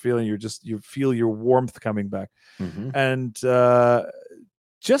 similar feeling. You feel your warmth coming back. Hmm. And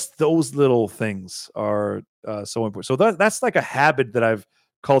just those little things are so important. So that's like a habit that I've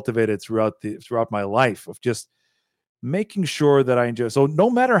cultivated throughout my life of just making sure that I enjoy. So no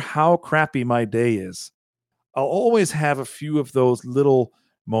matter how crappy my day is, I'll always have a few of those little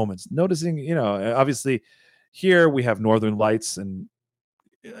moments. Noticing, obviously here we have northern lights and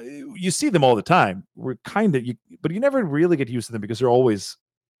you see them all the time. We're kind of but you never really get used to them because they're always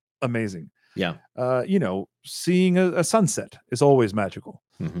amazing. Yeah. Seeing a sunset is always magical,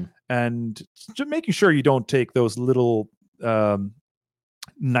 Hmm. and just making sure you don't take those little um,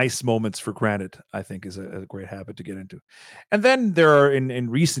 nice moments for granted, I think, is a great habit to get into. And then there are in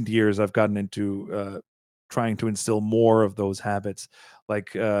recent years, I've gotten into trying to instill more of those habits,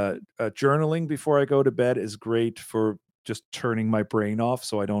 like journaling before I go to bed is great for just turning my brain off,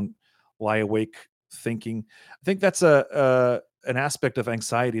 so I don't lie awake thinking. I think that's a an aspect of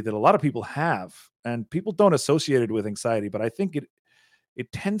anxiety that a lot of people have, and people don't associate it with anxiety, but I think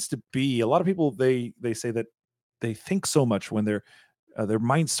it tends to be a lot of people. They say that they think so much when their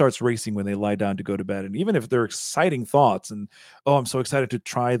mind starts racing when they lie down to go to bed, and even if they're exciting thoughts and oh, I'm so excited to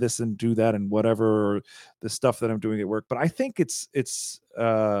try this and do that and whatever, or the stuff that I'm doing at work, but I think it's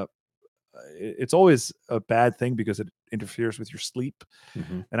always a bad thing because it interferes with your sleep,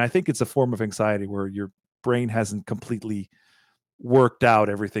 Hmm. and I think it's a form of anxiety where your brain hasn't completely worked out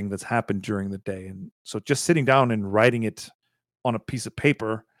everything that's happened during the day, and so just sitting down and writing it on a piece of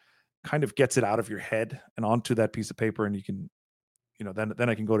paper kind of gets it out of your head and onto that piece of paper, and you can, then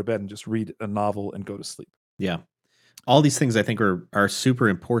I can go to bed and just read a novel and go to sleep. Yeah. All these things I think are super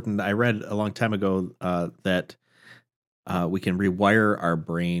important. I read a long time ago that we can rewire our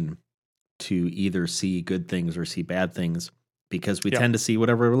brain to either see good things or see bad things because we Yeah. tend to see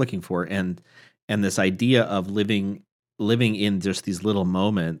whatever we're looking for. And this idea of living in just these little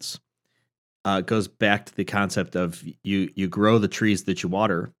moments goes back to the concept of you grow the trees that you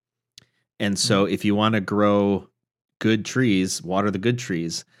water. And Mhm. so if you want to grow good trees, water the good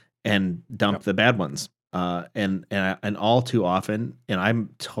trees and dump Yep. the bad ones. And all too often, and I'm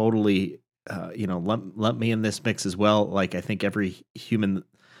totally lump me in this mix as well. Like I think every human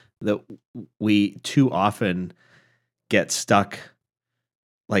that we too often get stuck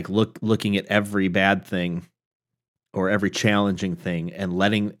like looking at every bad thing or every challenging thing and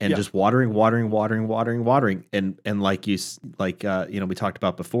letting and just watering and like we talked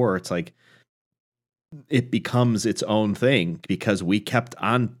about before, it's like it becomes its own thing because we kept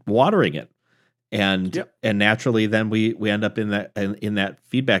on watering it. And naturally then we end up in that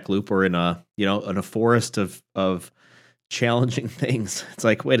feedback loop, or in a forest of challenging things. It's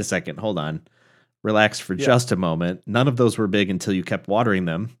like, wait a second, hold on, relax for just a moment. None of those were big until you kept watering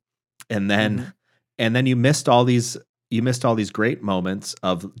them, and then you missed all these great moments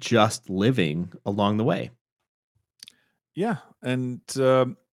of just living along the way. Yeah, and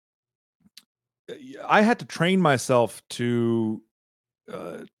I had to train myself to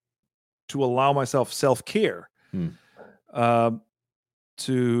allow myself self-care.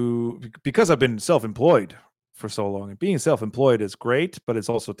 Because I've been self-employed for so long, and being self-employed is great, but it's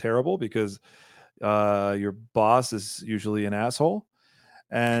also terrible because your boss is usually an asshole,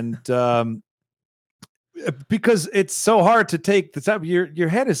 and because it's so hard to take the time. Your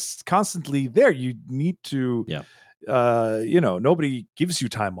head is constantly there. You need to, nobody gives you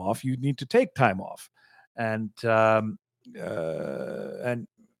time off. You need to take time off, and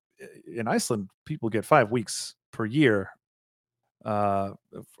in Iceland, people get 5 weeks per year of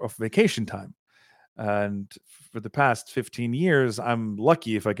vacation time. And for the past 15 years, I'm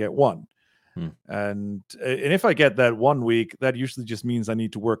lucky if I get one. And if I get that 1 week, that usually just means I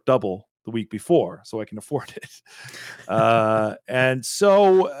need to work double the week before so I can afford it. And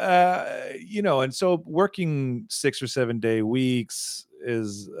so working 6 or 7 day weeks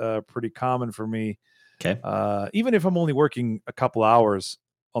is pretty common for me. Okay. Even if I'm only working a couple hours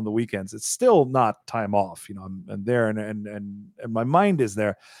on the weekends, it's still not time off. I'm there, and my mind is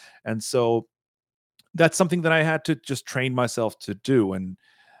there. And so that's something that I had to just train myself to do. And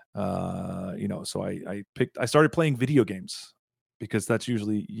so I started playing video games, because that's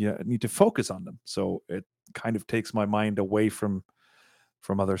usually I need to focus on them. So it kind of takes my mind away from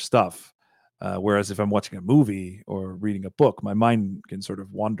other stuff. Whereas if I'm watching a movie or reading a book, my mind can sort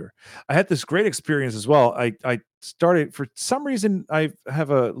of wander. I had this great experience as well. I started, for some reason, I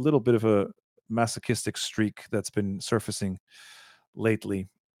have a little bit of a masochistic streak that's been surfacing lately.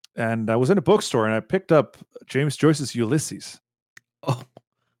 And I was in a bookstore and I picked up James Joyce's Ulysses. Oh,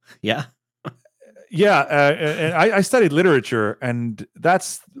 yeah. Yeah, and I studied literature, and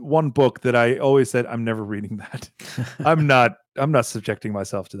that's one book that I always said, I'm never reading that. I'm not subjecting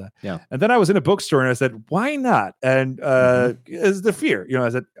myself to that. Yeah. And then I was in a bookstore and I said, why not? And is the fear, I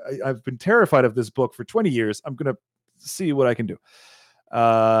said, I've been terrified of this book for 20 years. I'm going to see what I can do.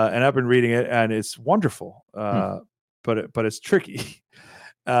 And I've been reading it, and it's wonderful. But it's tricky.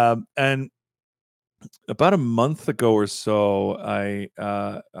 And about a month ago or so, I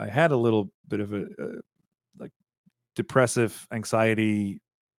had a little bit of a like depressive anxiety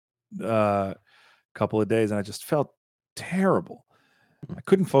couple of days, and I just felt terrible. I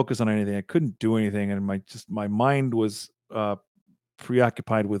couldn't focus on anything. I couldn't do anything, and my mind was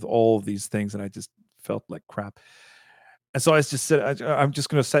preoccupied with all of these things, and I just felt like crap. And so I just said, I'm just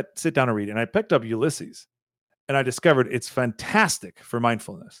going to sit down and read. And I picked up Ulysses, and I discovered it's fantastic for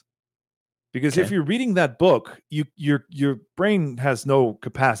mindfulness. Because if you're reading that book, your brain has no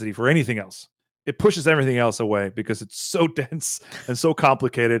capacity for anything else. It pushes everything else away because it's so dense and so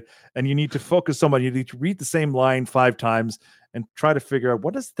complicated, and you need to focus so much. You need to read the same line 5 times and try to figure out,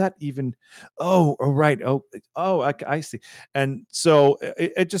 what does that even? Oh, right. Oh, I see. And so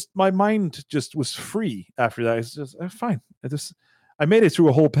it just, my mind just was free after that. It's just fine. I made it through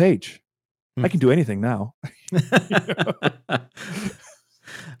a whole page. I can do anything now.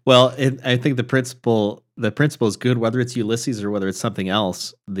 Well, I think the principle is good, whether it's Ulysses or whether it's something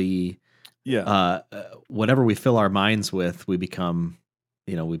else. Whatever we fill our minds with, we become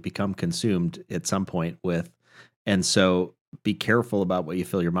consumed at some point with. And so be careful about what you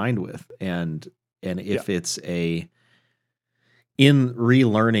fill your mind with. And if it's in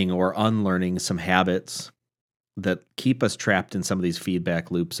relearning or unlearning some habits that keep us trapped in some of these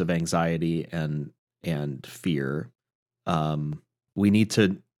feedback loops of anxiety and fear, we need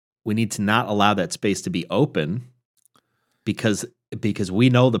to not allow that space to be open, because we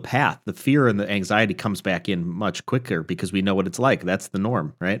know the path. The fear and the anxiety comes back in much quicker because we know what it's like. That's the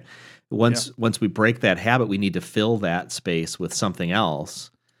norm, right? Once we break that habit, we need to fill that space with something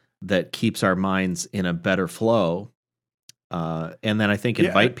else that keeps our minds in a better flow. And then I think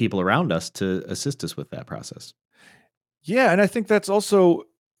invite people around us to assist us with that process. Yeah, and I think that's also,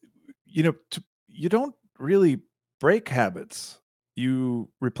 you don't really break habits. You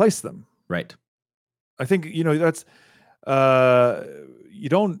replace them. Right. I think, that's, you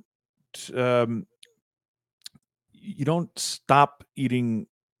don't, you don't stop eating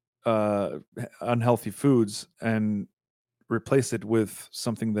unhealthy foods and replace it with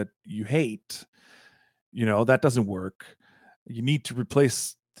something that you hate. That doesn't work. You need to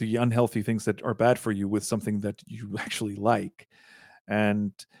replace the unhealthy things that are bad for you with something that you actually like.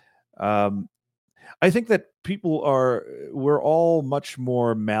 And um, I think that we're all much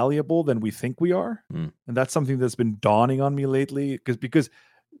more malleable than we think we are. Mm. And that's something that's been dawning on me lately, because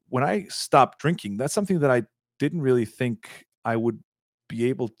when I stopped drinking, that's something that I didn't really think I would be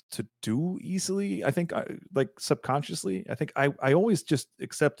able to do easily. I think like subconsciously, I think I always just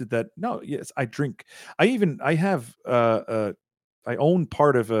accepted that, no, yes, I drink. I have I own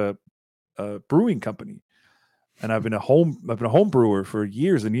part of a brewing company, and I've been a home brewer for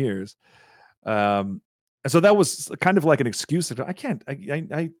years and years. And so that was kind of like an excuse that I can't,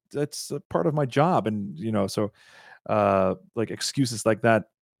 I that's a part of my job. And, so, like excuses like that.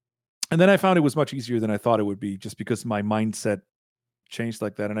 And then I found it was much easier than I thought it would be, just because my mindset changed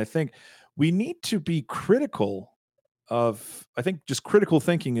like that. And I think we need to be critical I think just critical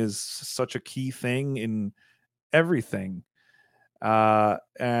thinking is such a key thing in everything.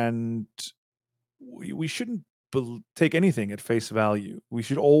 And we shouldn't take anything at face value. We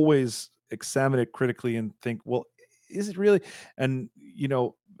should always examine it critically and think, well, is it really? And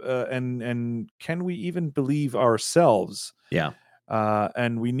and can we even believe ourselves? Yeah.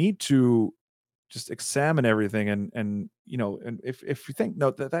 And we need to just examine everything, and if you think,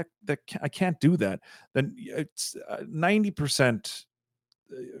 no, I can't do that, then it's 90%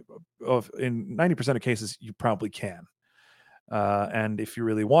 of in 90% of cases you probably can. And if you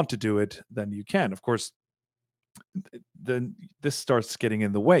really want to do it, then you can. Of course, then this starts getting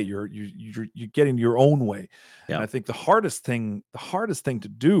in the way. You get in your own way. And Yeah. I think the hardest thing to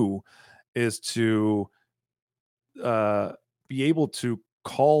do is to be able to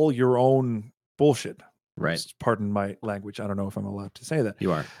call your own bullshit. Right. Pardon my language. I don't know if I'm allowed to say that.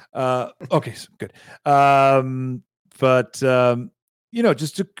 You are. Okay, so good. But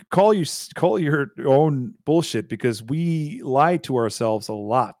just to call your own bullshit, because we lie to ourselves a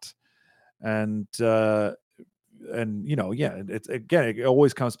lot. And yeah, it's, again, it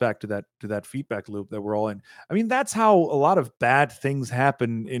always comes back to that feedback loop that we're all in. I mean, that's how a lot of bad things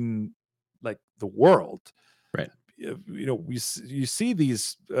happen in, like, the world. Right. You see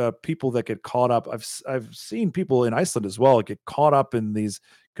these people that get caught up. I've seen people in Iceland as well get caught up in these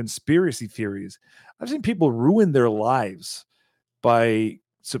conspiracy theories. I've seen people ruin their lives by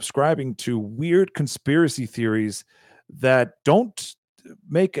subscribing to weird conspiracy theories that don't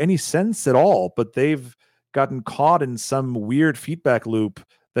make any sense at all, but they've gotten caught in some weird feedback loop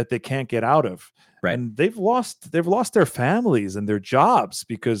that they can't get out of. Right. And they've lost their families and their jobs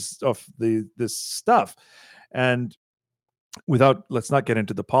because of this stuff. And let's not get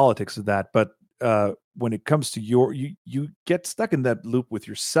into the politics of that, but when it comes to you get stuck in that loop with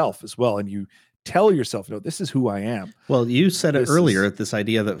yourself as well, and you tell yourself, no, this is who I am. Well, you said it This earlier, is- this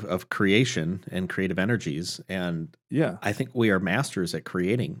idea of creation and creative energies, and yeah, I think we are masters at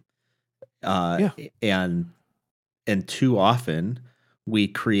creating. Yeah. And too often we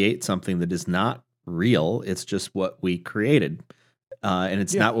create something that is not real. It's just what we created. And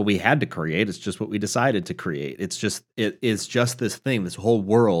it's Yeah. not what we had to create. It's just what we decided to create. It is just this thing, this whole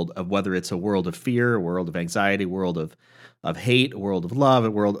world of, whether it's a world of fear, a world of anxiety, a world of hate, a world of love, a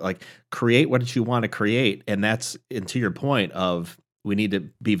world, like, create what you want to create. And that's, and to your point of, we need to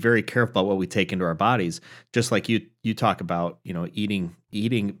be very careful about what we take into our bodies. Just like you talk about, eating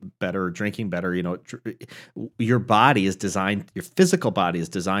better, drinking better, your body is designed, your physical body is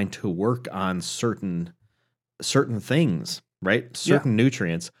designed to work on certain things, right? Certain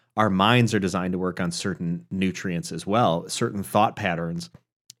nutrients. Our minds are designed to work on certain nutrients as well, certain thought patterns.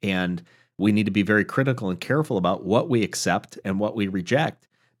 And we need to be very critical and careful about what we accept and what we reject,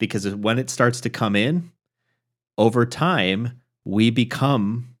 because when it starts to come in over time, we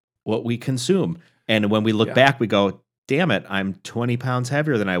become what we consume. And when we look back, we go, damn it, I'm 20 pounds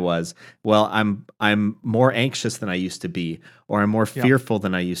heavier than I was. Well, I'm more anxious than I used to be, or I'm more fearful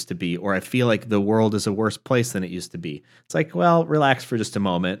than I used to be, or I feel like the world is a worse place than it used to be. It's like, well, relax for just a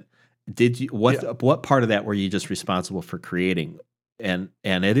moment. What part of that were you just responsible for creating? And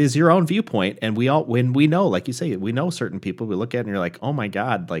it is your own viewpoint. And when we know, like you say, we know certain people, we look at it and you're like, oh my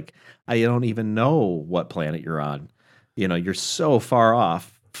God, like, I don't even know what planet you're on. You're so far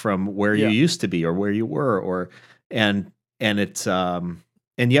off from where you used to be, or where you were, and it's and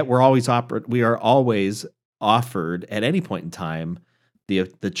yet we are always offered at any point in time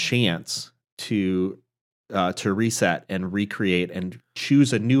the chance to reset and recreate and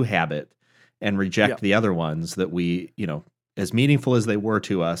choose a new habit, and reject the other ones that we, as meaningful as they were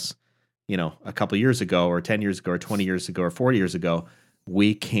to us, a couple years ago or 10 years ago or 20 years ago or 40 years ago,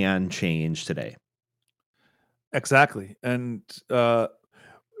 we can change today. Exactly. And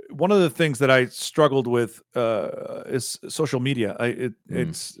one of the things that I struggled with is social media.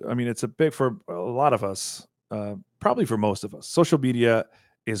 It's a big for a lot of us, probably for most of us. Social media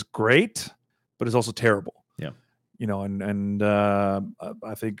is great, but it's also terrible. Yeah. And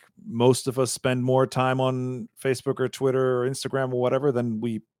I think most of us spend more time on Facebook or Twitter or Instagram or whatever than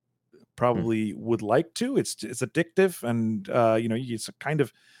we probably would like to. It's addictive, and it's a kind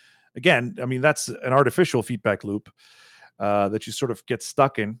of, again, I mean, that's an artificial feedback loop that you sort of get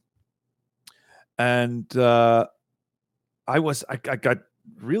stuck in. And I got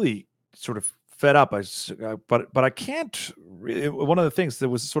really sort of fed up. But I can't. One of the things that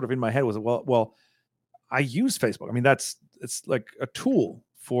was sort of in my head was, well, I use Facebook. I mean, it's like a tool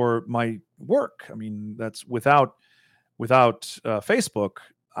for my work. I mean, that's without Facebook,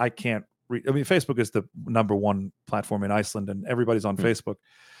 I can't. I mean, Facebook is the number one platform in Iceland, and everybody's on Facebook.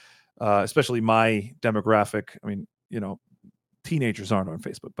 Especially my demographic. I mean, teenagers aren't on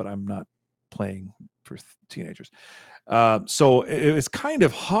Facebook, but I'm not playing for teenagers. So it's kind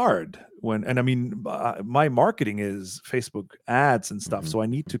of hard and I mean, my marketing is Facebook ads and stuff. So I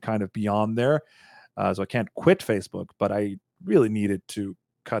need to kind of be on there. So I can't quit Facebook, but I really needed to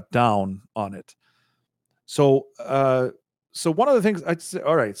cut down on it. So, so one of the things I'd say,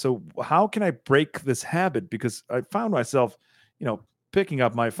 all right, so how can I break this habit? Because I found myself, picking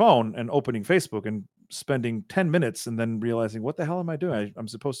up my phone and opening Facebook and spending 10 minutes and then realizing, what the hell am I doing? I'm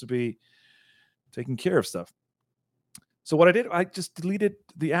supposed to be taking care of stuff. So what I did, I just deleted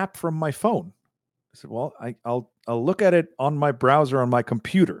the app from my phone. I said, well, I'll look at it on my browser on my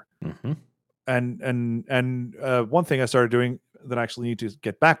computer. Mm-hmm. And one thing I started doing that I actually need to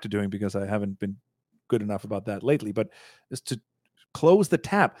get back to doing, because I haven't been good enough about that lately, but is to close the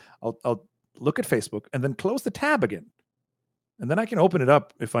tab. I'll look at Facebook and then close the tab again. And then I can open it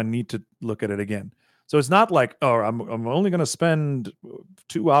up if I need to look at it again. So it's not like, oh, I'm only going to spend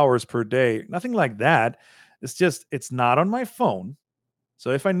 2 hours per day. Nothing like that. It's just, it's not on my phone. So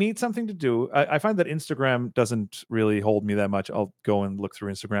if I need something to do, I find that Instagram doesn't really hold me that much. I'll go and look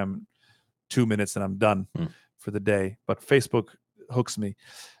through Instagram 2 minutes and I'm done for the day. But Facebook hooks me.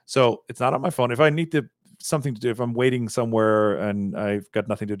 So it's not on my phone. If I need something to do, if I'm waiting somewhere and I've got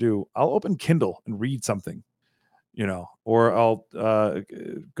nothing to do, I'll open Kindle and read something. Or I'll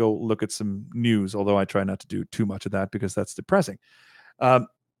go look at some news, although I try not to do too much of that because that's depressing.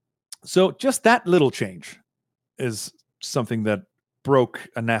 So just that little change is something that broke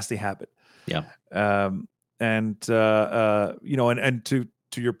a nasty habit. Yeah. And to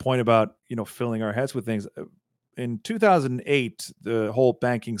your point about, filling our heads with things, in 2008, the whole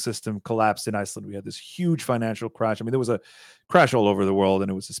banking system collapsed in Iceland. We had this huge financial crash. I mean, there was a crash all over the world, and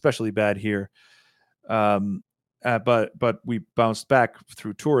it was especially bad here. But we bounced back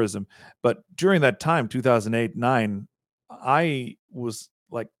through tourism. But during that time, 2008-9, I was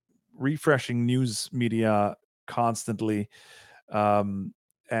like refreshing news media constantly. And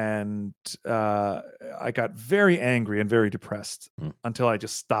I got very angry and very depressed until I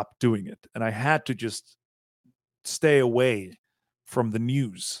just stopped doing it. And I had to just stay away from the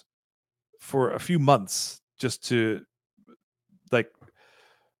news for a few months just to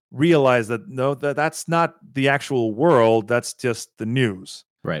realize that no, that's not the actual world. That's just the news.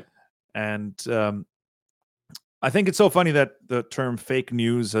 Right. And I think it's so funny that the term fake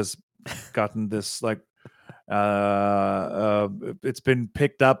news has gotten this it's been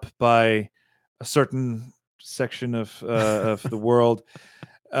picked up by a certain section of the world.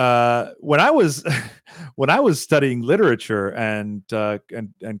 When I was studying literature and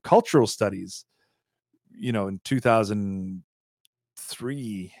cultural studies, in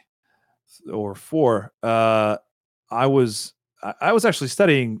 2003 or 4, I was actually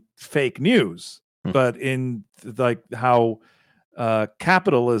studying fake news, but in how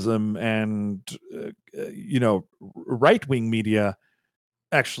capitalism and right-wing media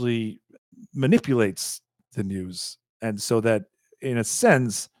actually manipulates the news, and so that in a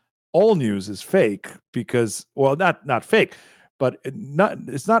sense all news is fake because, well, not fake, but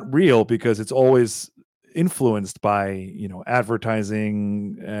it's not real because it's always influenced by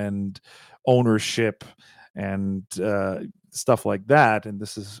advertising and ownership and stuff like that. And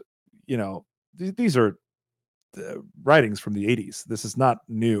this is these are writings from the 80s. This is not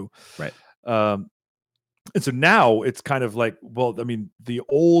new, right? And so now it's kind of like, well, I mean, the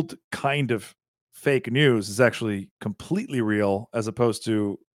old kind of fake news is actually completely real, as opposed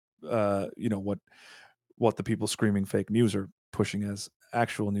to what the people screaming fake news are pushing as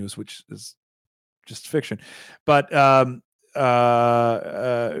actual news, which is just fiction. But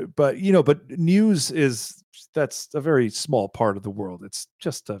but news that's a very small part of the world. It's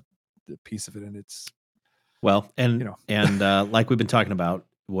just a piece of it, and it's well, and like we've been talking about,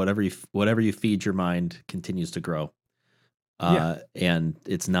 whatever you feed your mind continues to grow, and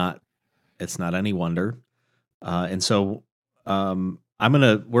it's not any wonder, and so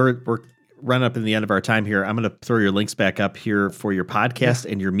we're running up in the end of our time here. I'm gonna throw your links back up here for your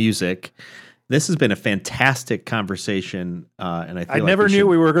podcast and your music. This has been a fantastic conversation, and I never knew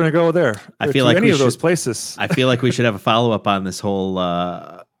we were going to go there. I feel like any of those places. I feel like we should have a follow-up on this whole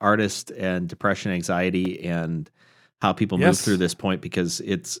artist and depression, anxiety, and how people move through this point, because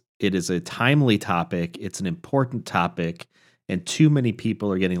it is a timely topic. It's an important topic, and too many people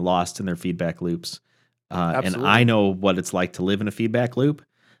are getting lost in their feedback loops. And I know what it's like to live in a feedback loop,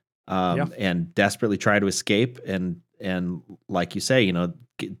 and desperately try to escape. And like you say,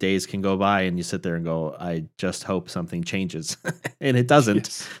 days can go by and you sit there and go, I just hope something changes. And it doesn't.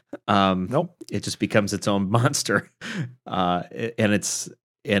 Yes. Nope. It just becomes its own monster. And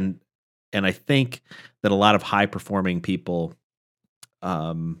I think that a lot of high performing people,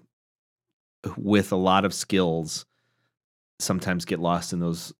 with a lot of skills, sometimes get lost in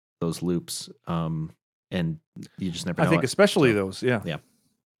those loops. And you just never know. I think especially those. Yeah. Yeah.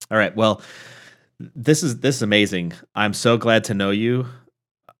 All right. Well, this is amazing. I'm so glad to know you.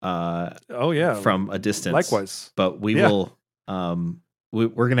 From a distance. Likewise. But we will.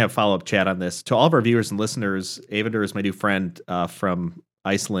 We're gonna have follow-up chat on this. To all of our viewers and listeners, Eyvindur is my new friend from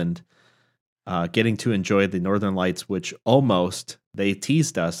Iceland, getting to enjoy the Northern Lights, which they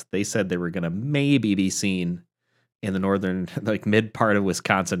teased us. They said they were gonna maybe be seen in the northern, like mid part of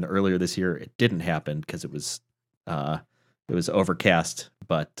Wisconsin earlier this year. It didn't happen because it was overcast.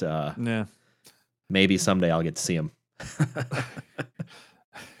 But maybe someday I'll get to see them.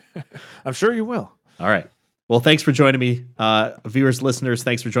 I'm sure you will. All right. Well, thanks for joining me. Viewers, listeners,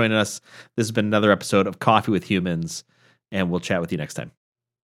 thanks for joining us. This has been another episode of Coffee with Humans, and we'll chat with you next time.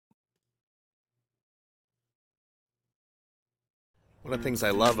 One of the things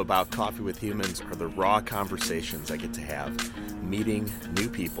I love about Coffee with Humans are the raw conversations I get to have, meeting new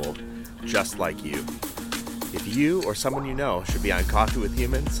people just like you. If you or someone you know should be on Coffee with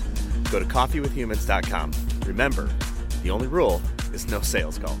Humans, go to coffeewithhumans.com. Remember, the only rule is no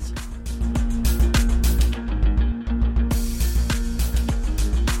sales calls.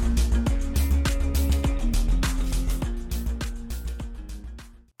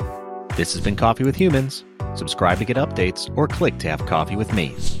 This has been Coffee with Humans. Subscribe to get updates or click to have coffee with me.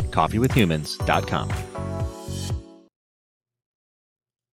 coffeewithhumans.com.